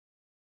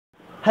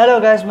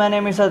Hello guys, my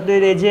name is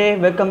AJ.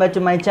 Welcome back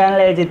to my channel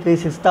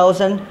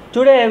AJ36000.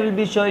 Today I will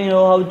be showing you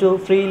how to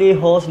freely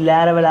host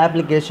Laravel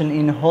application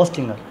in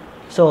Hostinger.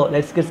 So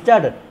let's get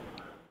started.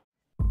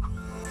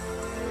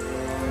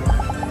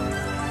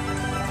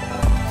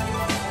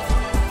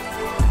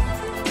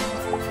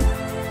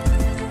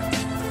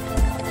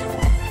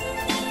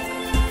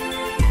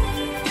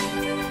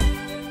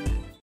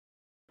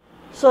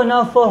 So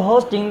now for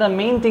hosting, the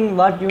main thing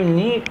what you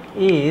need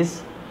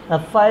is a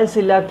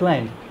Filezilla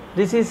Client.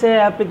 This is a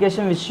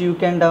application which you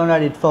can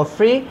download it for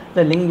free.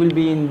 The link will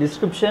be in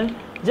description.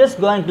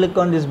 Just go and click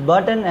on this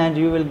button and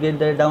you will get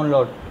the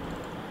download.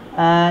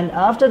 And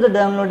after the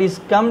download is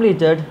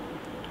completed,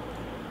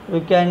 you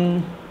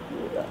can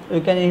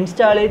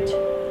install it.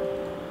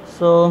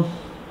 So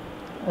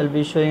I'll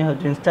be showing how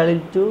to install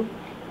it too.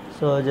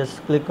 So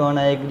just click on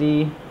I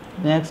agree,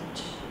 next.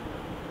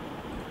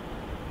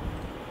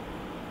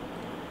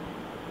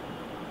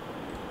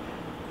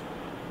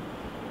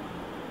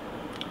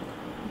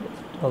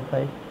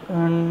 Okay,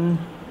 and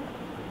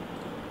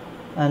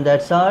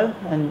that's all.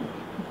 And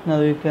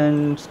now you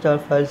can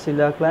start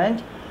Filezilla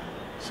Client.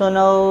 So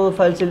now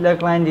Filezilla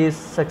Client is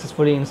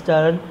successfully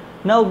installed.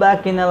 Now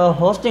back in our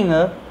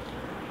Hostinger.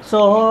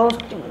 So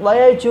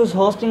why I choose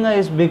Hostinger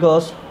is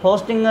because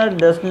Hostinger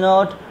does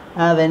not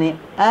have any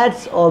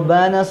ads or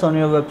banners on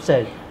your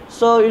website.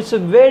 So it's a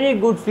very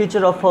good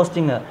feature of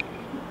Hostinger.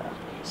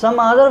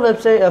 Some other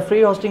website,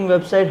 free hosting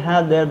website,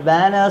 have their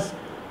banners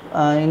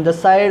in the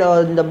side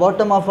or in the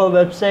bottom of our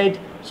website,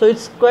 so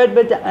it's quite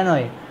bit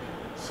annoying.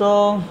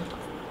 So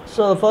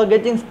for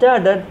getting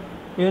started,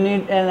 you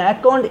need an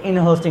account in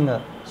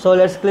Hostinger. So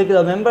let's click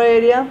the member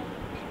area.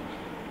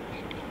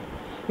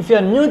 If you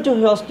are new to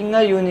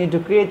Hostinger, you need to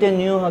create a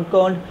new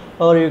account,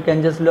 or you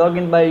can just log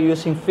in by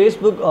using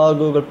Facebook or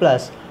Google+.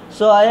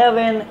 So I have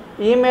an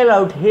email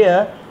out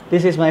here.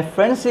 This is my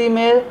friend's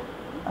email.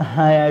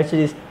 I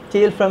actually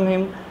steal from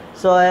him.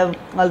 So I have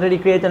already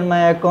created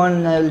my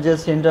account. I will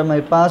just enter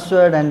my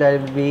password and I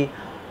will be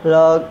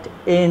logged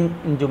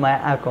into my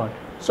account.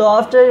 So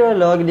after you are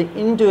logged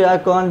into your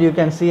account, you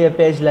can see a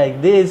page like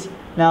this.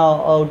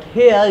 Now out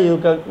here you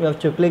have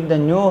to click the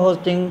new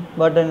hosting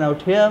button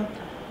out here,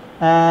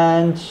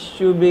 and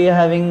you'll be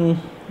having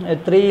a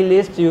 3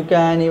 list. You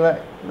can even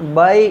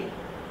buy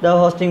the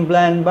hosting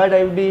plan, but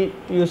I will be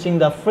using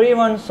the free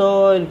one,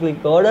 so I'll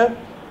click order.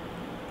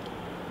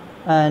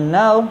 And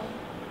now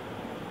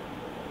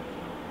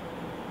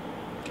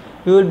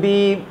you will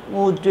be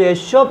moved to a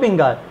shopping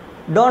cart.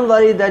 Don't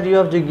worry that you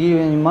have to give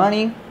any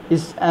money.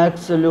 It's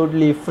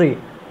absolutely free.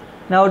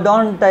 Now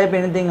don't type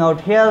anything out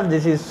here.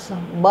 This is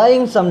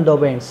buying some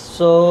domains.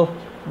 So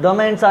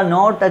domains are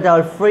not at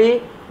all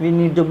free. We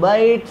need to buy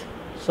it.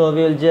 So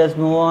we will just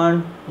move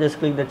on. Just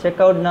click the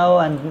checkout now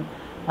and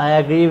I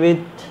agree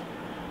with,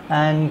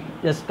 and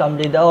just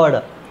complete the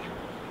order.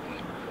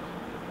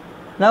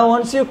 Now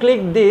once you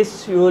click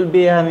this, you will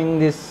be having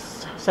this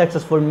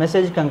successful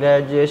message.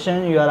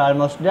 Congratulations, you are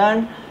almost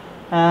done.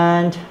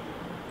 And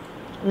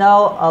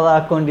now our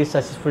account is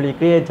successfully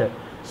created.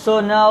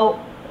 So now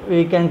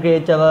we can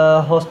create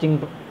our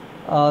hosting,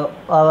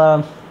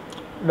 our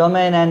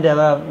domain and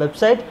our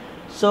website.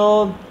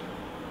 So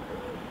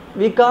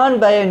we can't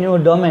buy a new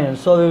domain,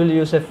 so we will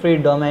use a free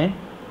domain.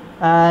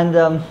 And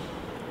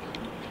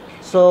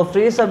so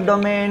free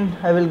subdomain,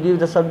 I will give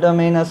the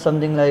subdomain as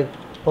something like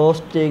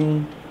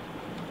hosting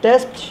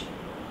test,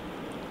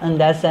 and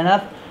that's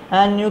enough.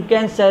 And you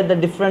can set the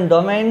different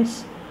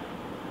domains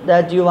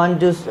that you want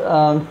to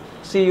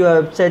see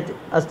your website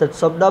as the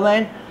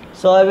subdomain.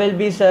 So I will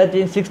be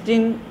setting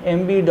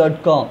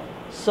 16mb.com.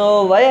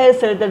 So why I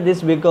selected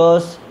this,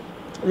 because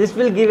this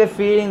will give a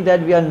feeling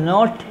that we are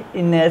not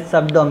in a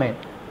subdomain.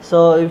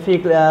 So if we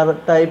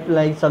type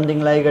like something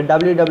like a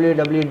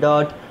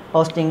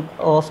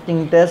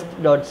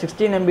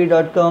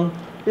www.hostingtest.16mb.com,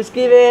 this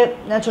give a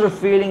natural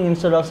feeling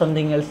instead of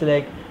something else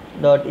like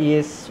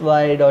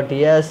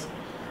 .esy.es.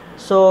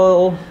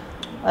 So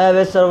I have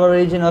a server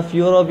region of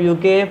Europe,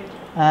 UK,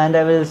 and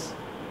I will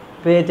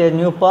create a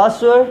new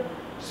password.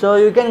 So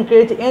you can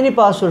create any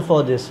password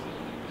for this,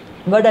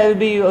 but I will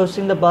be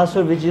using the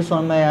password which is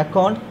on my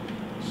account.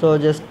 So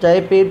just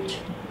type it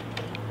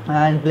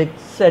and click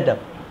setup.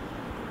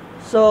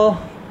 So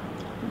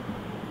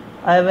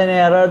I have an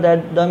error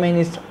that domain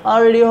is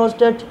already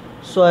hosted.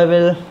 So I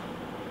will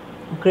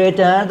create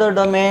another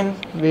domain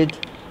with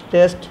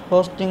test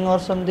hosting or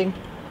something.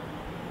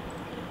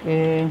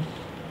 Okay.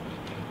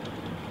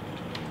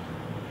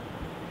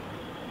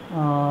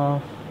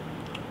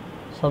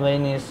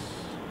 Domain is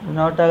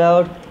not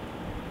allowed,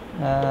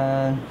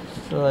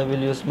 so I will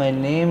use my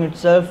name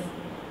itself.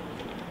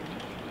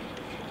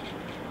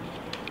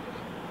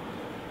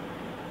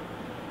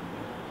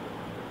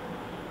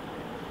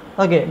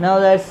 Okay, now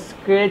that's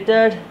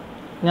created.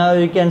 Now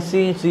you can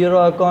see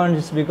 0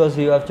 accounts because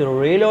you have to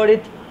reload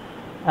it,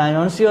 and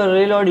once you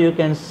reload, you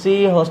can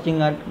see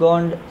hosting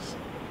account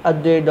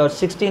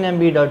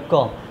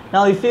update.16mb.com.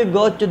 Now if you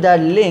go to that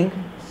link,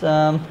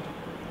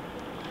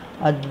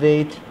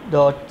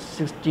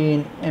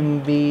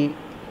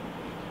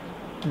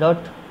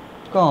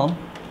 update.16mb.com,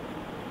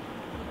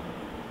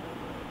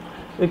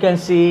 you can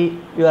see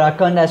your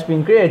account has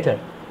been created.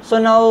 So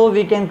now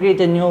we can create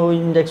a new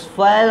index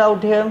file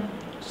out here.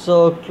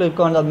 So click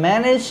on the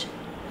manage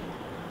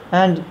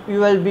and you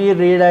will be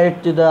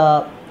redirected to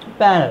the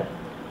panel.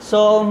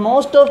 So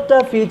most of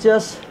the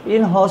features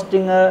in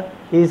Hostinger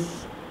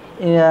is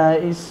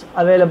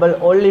available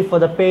only for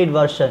the paid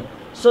version.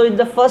 So in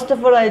the first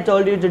of all, I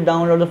told you to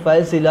download the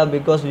Filezilla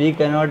because we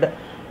cannot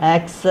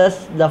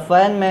access the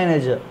file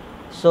manager.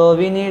 So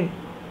we need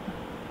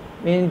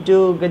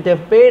to get a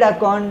paid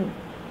account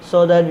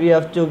so that we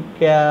have to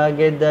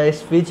get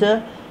this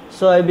feature.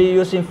 So I'll be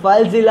using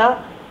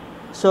Filezilla.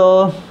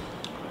 So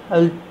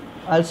I'll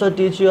also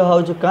teach you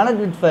how to connect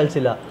with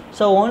Filezilla.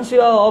 So once you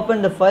have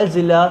opened the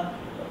Filezilla,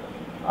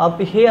 up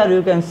here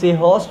you can see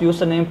host,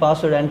 username,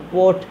 password and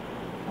port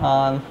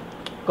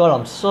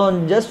columns.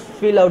 So just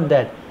fill out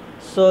that.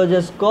 So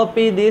just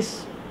copy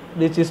this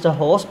is the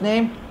host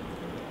name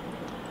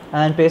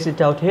and paste it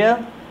out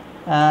here,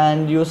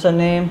 and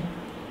username,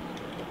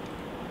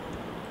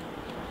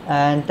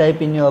 and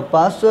type in your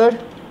password,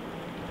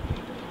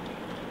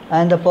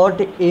 and the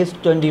port is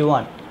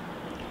 21.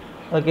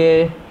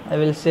 Okay, I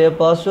will save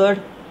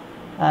password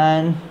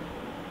and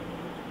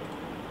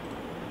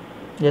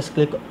just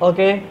click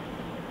OK,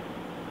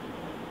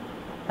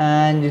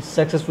 and it's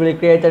successfully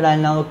created.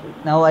 And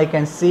now I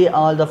can see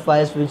all the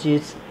files which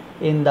is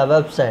in the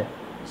website.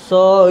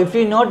 So if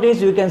you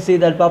notice, you can see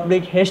that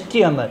public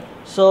HTML.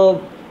 So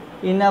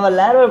in our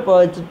Laravel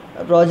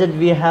project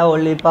we have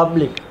only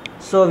public,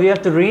 so we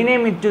have to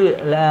rename it to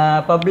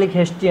public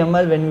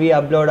HTML when we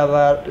upload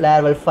our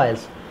Laravel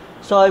files.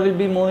 So I will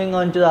be moving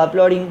on to the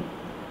uploading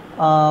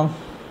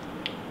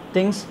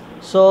things.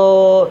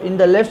 So in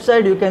the left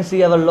side you can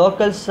see our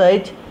local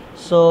site.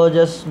 So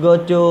just go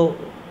to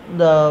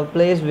the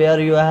place where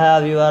you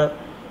have your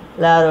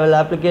Laravel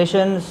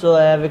application. So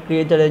I have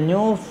created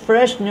a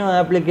fresh new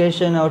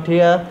application out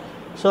here.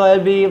 So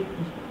I'll be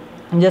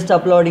just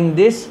uploading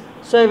this.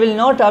 So I will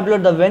not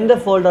upload the vendor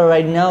folder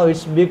right now.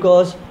 It's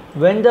because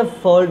vendor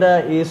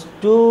folder is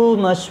too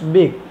much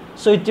big,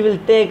 so it will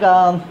take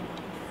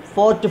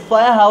 4 to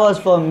 5 hours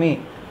for me.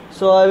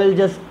 So I will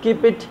just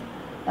keep it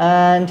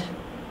and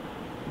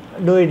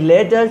do it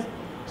later.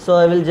 So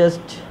I will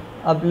just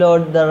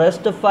upload the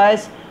rest of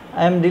files.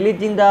 I am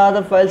deleting the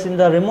other files in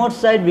the remote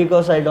side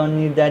because I don't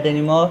need that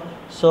anymore.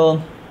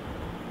 So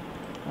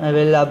I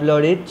will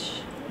upload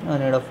it, no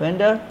need of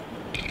vendor,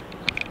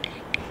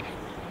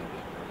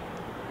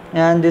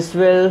 and this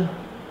will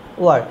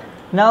work.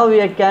 Now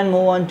we can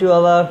move on to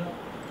our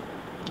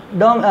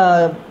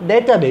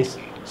database.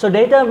 So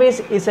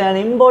database is an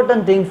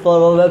important thing for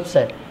our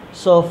website.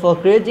 So for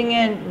creating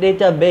a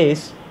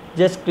database,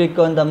 just click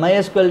on the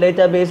MySQL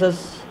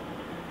databases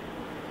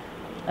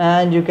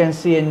and you can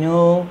see a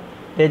new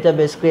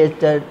database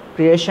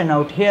creation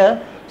out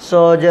here.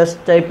 So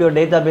just type your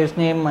database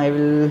name. I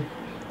will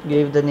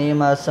give the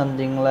name as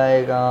something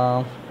like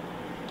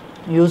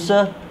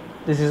user.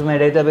 This is my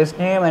database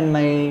name and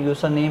my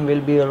username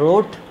will be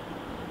root.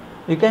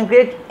 You can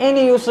create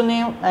any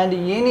username and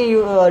any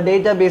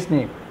database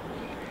name,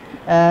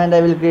 and I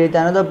will create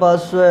another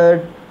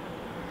password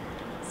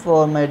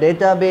for my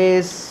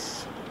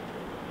database.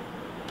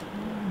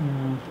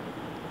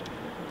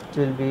 It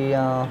will be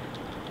I'll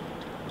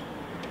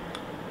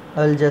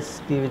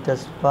just give it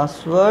as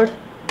password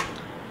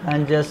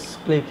and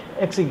just click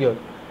execute.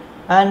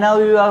 And now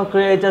you have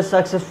created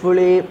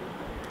successfully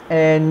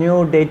a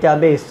new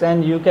database,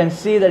 and you can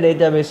see the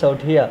database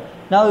out here.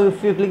 Now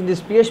if you click this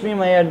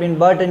phpMyAdmin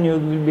button, you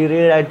will be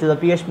redirected to the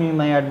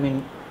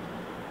phpMyAdmin.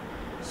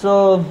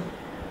 So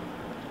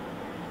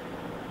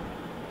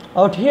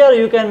out here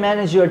you can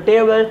manage your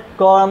table,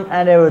 column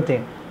and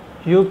everything.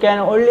 You can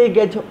only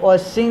get a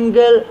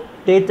single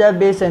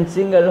database and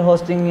single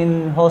hosting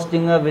in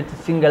Hostinger with a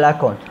single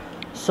account.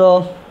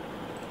 So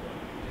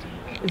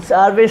it's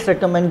always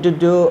recommended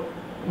to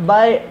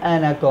buy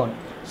an account.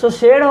 So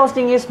shared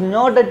hosting is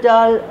not at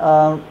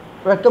all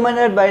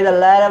recommended by the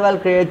Laravel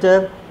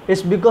creator.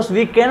 It's because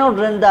we cannot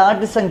run the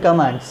artisan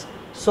commands.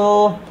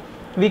 So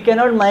we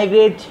cannot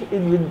migrate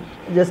it with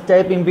just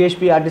type in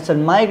PHP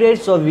artisan migrate.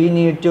 So we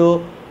need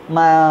to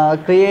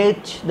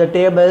create the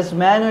tables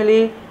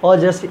manually, or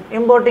just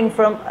importing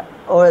from,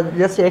 or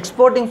just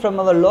exporting from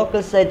our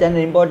local site and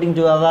importing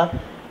to our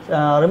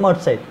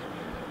remote site.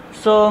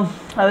 So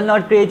I will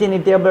not create any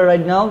table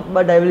right now,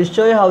 but I will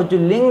show you how to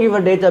link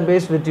your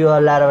database with your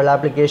Laravel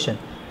application.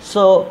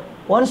 So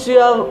once you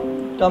have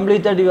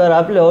completed your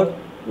upload,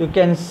 you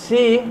can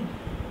see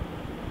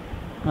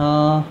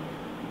yeah,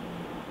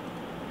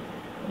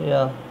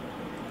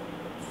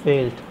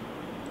 failed.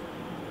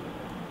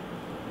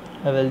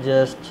 I will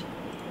just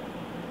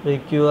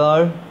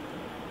reqr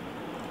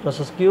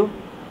process queue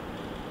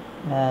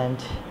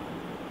and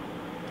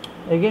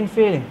again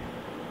failing.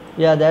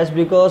 Yeah, that's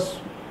because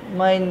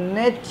my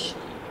net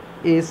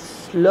is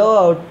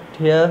slow out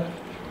here.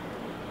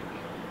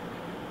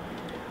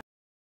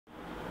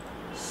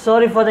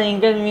 Sorry for the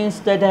inconvenience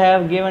that I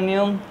have given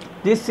you.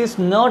 This is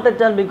not at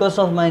all because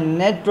of my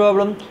net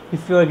problem.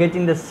 If you are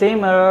getting the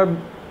same error,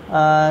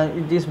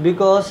 it is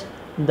because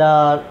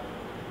the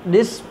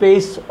this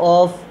space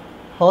of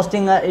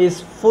hosting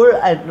is full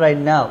at right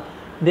now.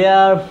 They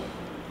are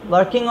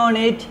working on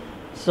it,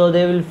 so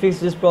they will fix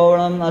this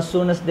problem as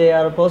soon as they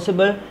are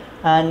possible.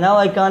 And now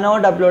I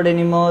cannot upload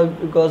anymore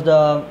because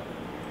the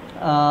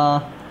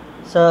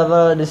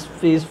server disk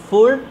is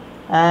full,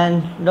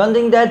 and don't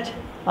think that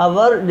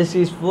our disk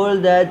is full,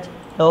 that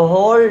the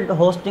whole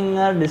hosting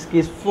disk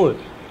is full.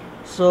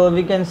 So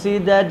we can see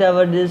that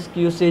our disk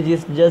usage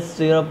is just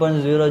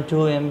 0.02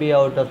 MB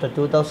out of the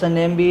 2000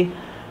 MB,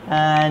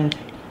 and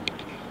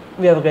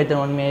we have created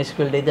one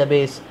MySQL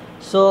database.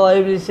 So I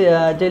will be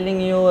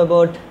telling you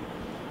about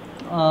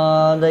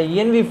the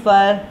env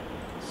file.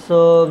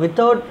 So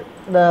without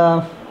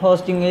the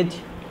hosting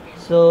it,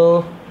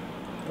 so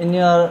in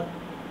your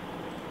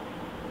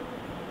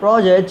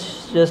project,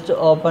 just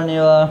open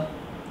your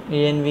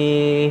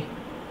env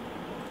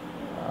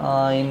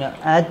in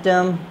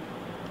Atom.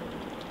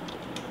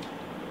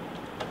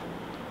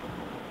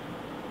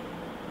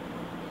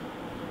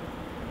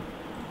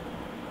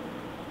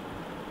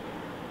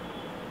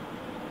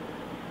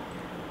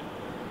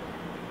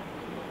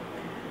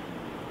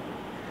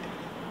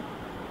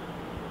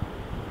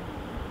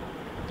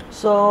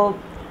 So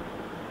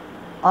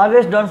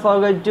always don't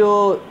forget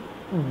to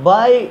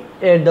buy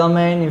a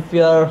domain if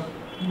you are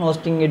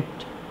hosting it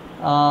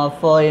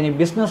for any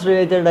business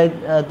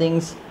related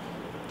things.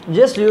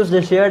 Just use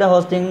the shared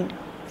hosting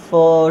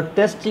for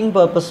testing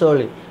purpose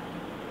only.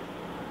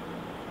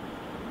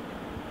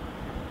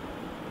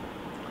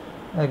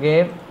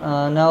 Okay,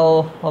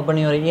 now open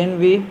your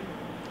env,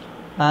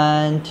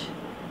 and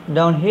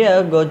down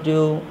here go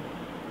to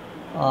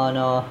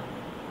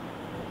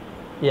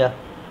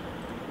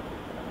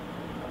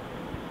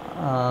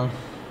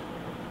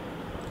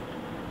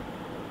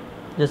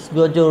just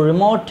go to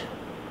remote,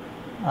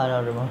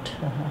 not remote.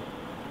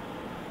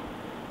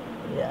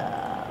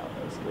 Yeah,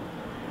 that's good.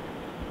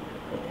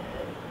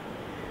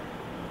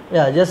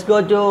 Yeah, just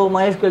go to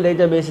MySQL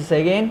databases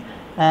again,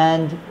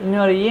 and in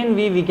your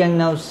env we can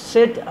now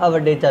set our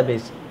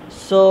database.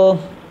 So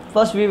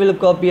first we will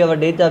copy our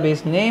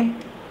database name,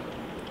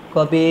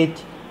 copy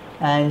it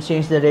and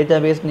change the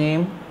database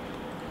name,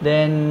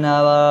 then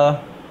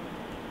our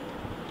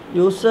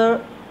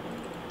user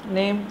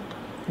name,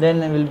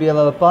 then it will be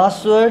our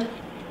password.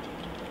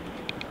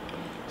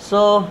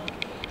 So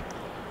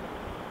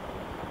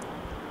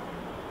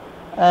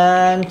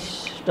and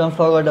don't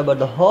forget about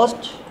the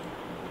host.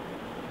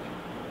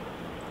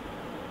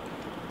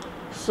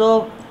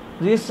 So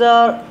these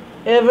are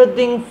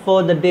everything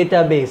for the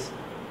database,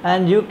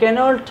 and you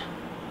cannot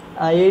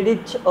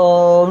edit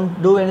or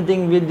do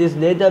anything with this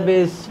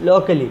database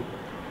locally.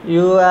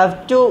 You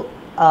have to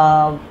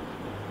upload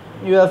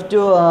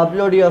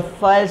your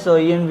files or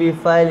env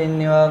file in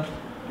your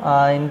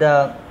in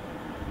the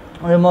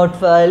remote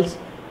files,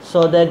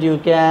 so that you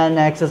can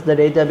access the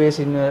database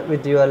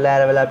with your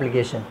Laravel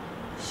application.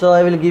 So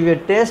I will give you a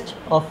test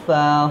of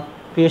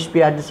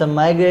PHP artisan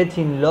migrate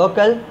in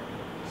local.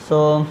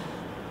 So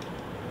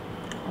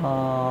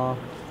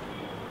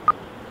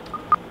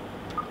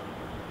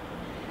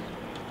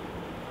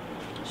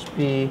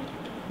PHP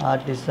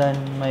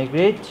artisan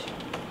migrate,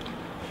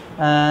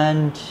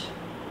 and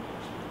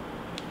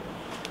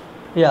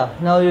yeah,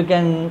 now you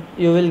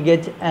will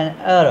get an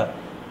error.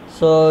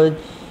 So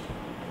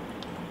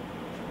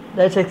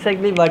that's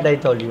exactly what I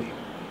told you.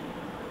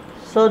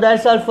 So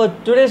that's all for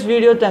today's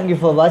video. Thank you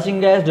for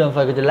watching, guys. Don't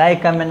forget to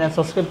like, comment and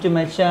subscribe to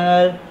my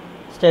channel.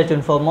 Stay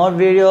tuned for more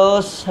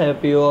videos. I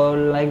hope you all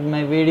liked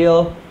my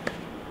video.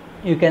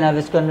 You can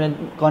always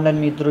contact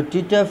me through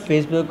Twitter,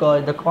 Facebook, or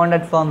the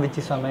contact form which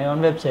is on my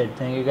own website.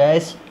 Thank you,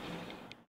 guys.